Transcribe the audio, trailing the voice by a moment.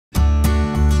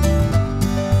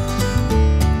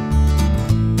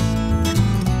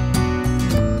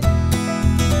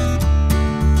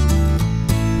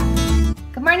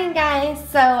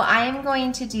So I am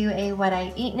going to do a what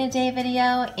I eat in a day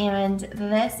video, and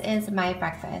this is my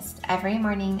breakfast. Every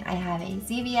morning I have a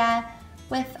Zevia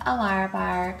with a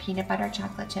Larabar. Peanut butter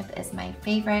chocolate chip is my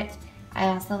favorite. I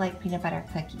also like peanut butter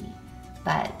cookie,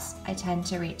 but I tend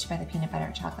to reach for the peanut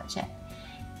butter chocolate chip.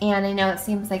 And I know it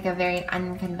seems like a very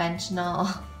unconventional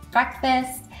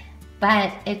breakfast,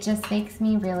 but it just makes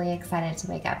me really excited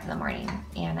to wake up in the morning,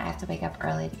 and I have to wake up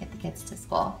early to get the kids to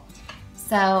school.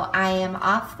 So I am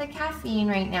off the caffeine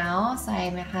right now, so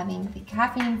I'm having the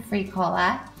caffeine-free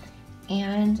cola,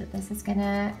 and this is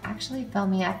gonna actually fill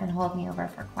me up and hold me over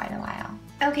for quite a while.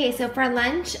 Okay, so for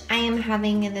lunch, I am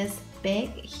having this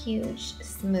big, huge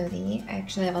smoothie. I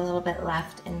actually have a little bit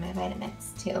left in my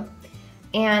Vitamix too.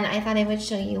 And I thought I would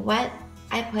show you what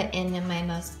I put in my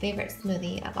most favorite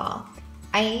smoothie of all.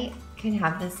 I can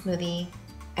have this smoothie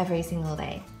every single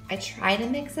day. I try to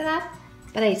mix it up,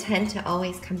 but I tend to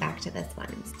always come back to this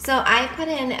one. So I put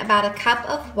in about a cup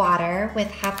of water with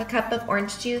half a cup of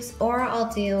orange juice, or I'll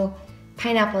do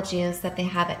pineapple juice that they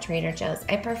have at Trader Joe's.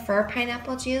 I prefer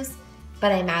pineapple juice,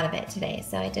 but I'm out of it today,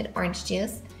 so I did orange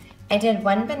juice. I did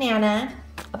 1 banana,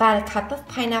 about a cup of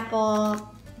pineapple,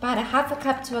 about a half a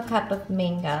cup to a cup of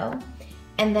mango,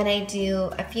 and then I do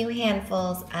a few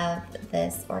handfuls of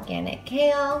this organic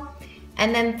kale.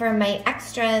 And then for my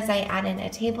extras, I add in a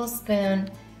tablespoon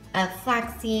of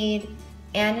flaxseed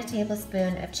and a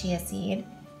tablespoon of chia seed,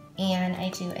 and I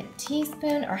do a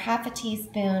teaspoon or half a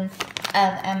teaspoon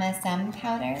of MSM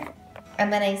powder,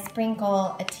 and then I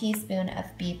sprinkle a teaspoon of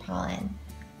bee pollen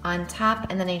on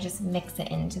top, and then I just mix it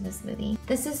into the smoothie.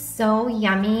 This is so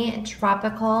yummy and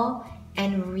tropical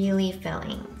and really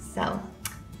filling. So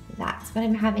that's what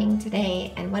I'm having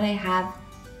today and what I have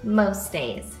most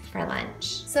days for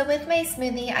lunch. So with my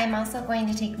smoothie, I'm also going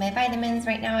to take my vitamins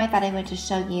right now. I thought I would just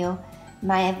show you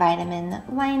my vitamin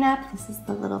lineup. This is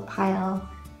the little pile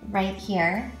right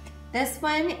here. This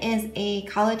one is a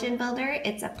collagen builder.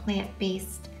 It's a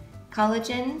plant-based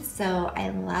collagen, so I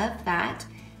love that.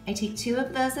 I take 2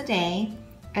 of those a day.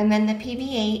 And then the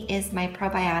PB8 is my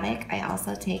probiotic. I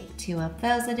also take 2 of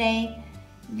those a day.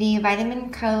 The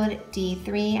vitamin code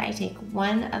D3, I take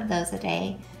 1 of those a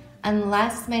day,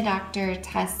 unless my doctor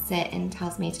tests it and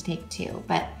tells me to take 2,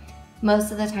 but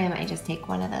most of the time I just take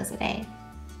 1 of those a day.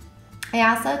 I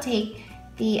also take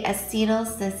the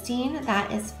acetylcysteine.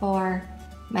 That is for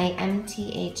my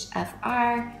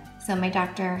MTHFR, so my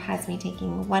doctor has me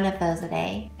taking 1 of those a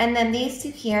day. And then these 2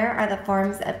 here are the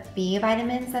forms of B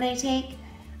vitamins that I take.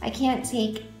 I can't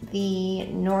take the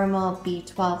normal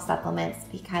B12 supplements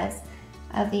because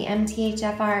of the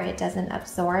MTHFR. It doesn't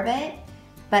absorb it,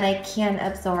 but I can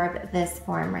absorb this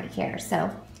form right here.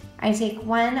 So I take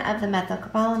 1 of the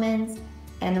methylcobalamins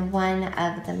and 1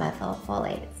 of the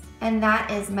methylfolates. And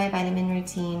that is my vitamin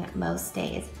routine most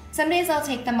days. Some days I'll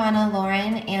take the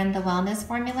monolaurin and the wellness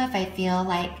formula if I feel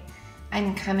like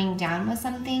I'm coming down with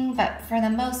something, but for the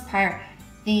most part,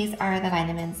 these are the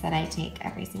vitamins that I take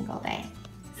every single day.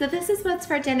 So this is what's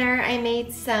for dinner. I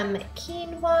made some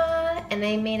quinoa, and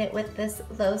I made it with this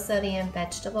low sodium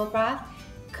vegetable broth.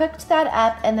 Cooked that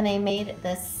up, and then I made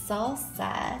this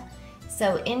salsa.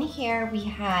 So in here we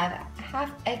have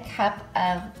half a cup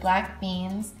of black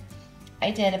beans. I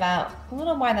did about a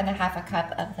little more than a half a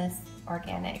cup of this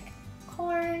organic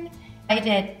corn. I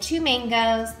did 2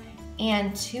 mangoes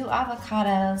and 2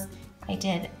 avocados. I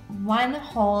did 1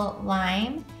 whole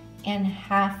lime and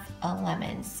half a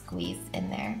lemon squeezed in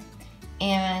there.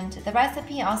 And the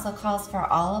recipe also calls for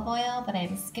olive oil, but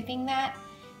I'm skipping that.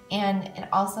 And it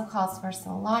also calls for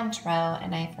cilantro,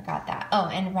 and I forgot that. Oh,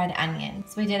 and red onion.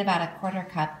 So we did about a 1/4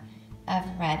 cup of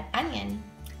red onion.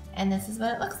 And this is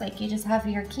what it looks like. You just have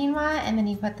your quinoa, and then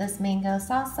you put this mango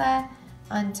salsa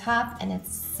on top, and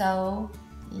it's so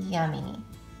yummy.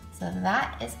 So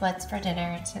that is what's for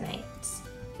dinner tonight.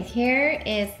 Here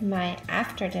is my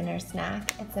after dinner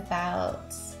snack. It's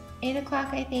about 8 o'clock,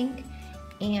 I think,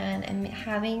 and I'm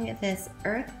having this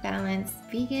Earth Balance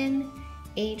vegan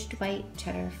aged white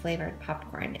cheddar flavored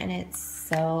popcorn, and it's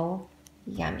so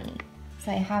yummy.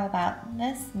 So I have about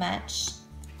this much.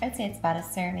 I'd say it's about a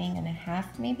serving and a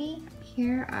half maybe.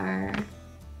 Here are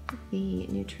the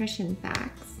nutrition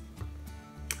facts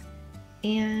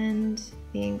and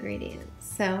the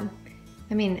ingredients. So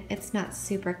I mean, it's not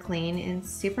super clean and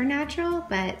super natural,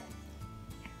 but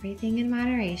everything in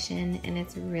moderation, and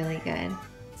it's really good.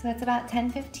 So it's about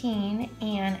 10:15,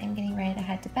 and I'm getting ready to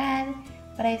head to bed,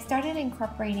 but I've started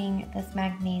incorporating this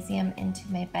magnesium into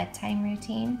my bedtime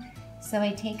routine. So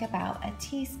I take about a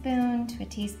teaspoon to a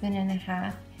teaspoon and a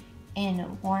half in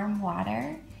warm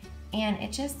water, and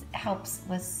it just helps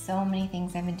with so many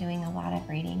things. I've been doing a lot of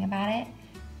reading about it,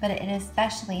 but it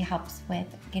especially helps with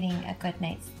getting a good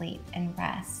night's sleep and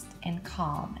rest and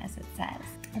calm, as it says.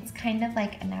 It's kind of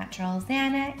like a natural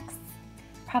Xanax,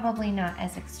 probably not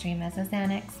as extreme as a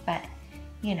Xanax, but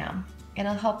you know,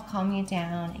 it'll help calm you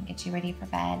down and get you ready for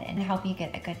bed and help you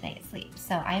get a good night's sleep.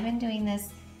 So I've been doing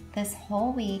this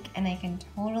whole week, and I can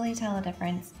totally tell a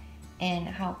difference in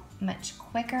how much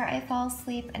quicker I fall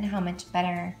asleep and how much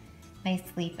better my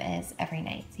sleep is every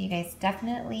night. So you guys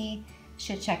definitely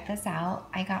should check this out.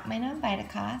 I got mine on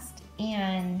Vitacost,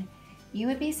 and you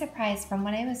would be surprised, from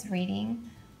what I was reading,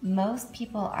 most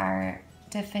people are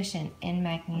deficient in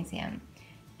magnesium,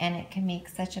 and it can make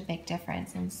such a big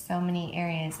difference in so many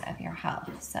areas of your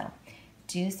health. So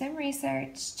do some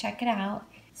research, check it out.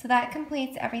 So that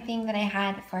completes everything that I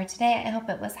had for today. I hope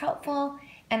it was helpful,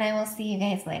 and I will see you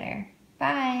guys later.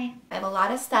 Bye. I have a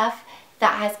lot of stuff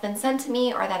that has been sent to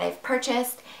me or that I've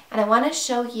purchased, and I want to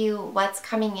show you what's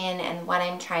coming in and what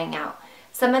I'm trying out.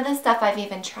 Some of the stuff I've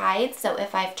even tried, so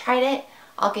if I've tried it,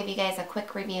 I'll give you guys a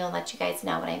quick review and let you guys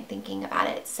know what I'm thinking about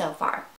it so far.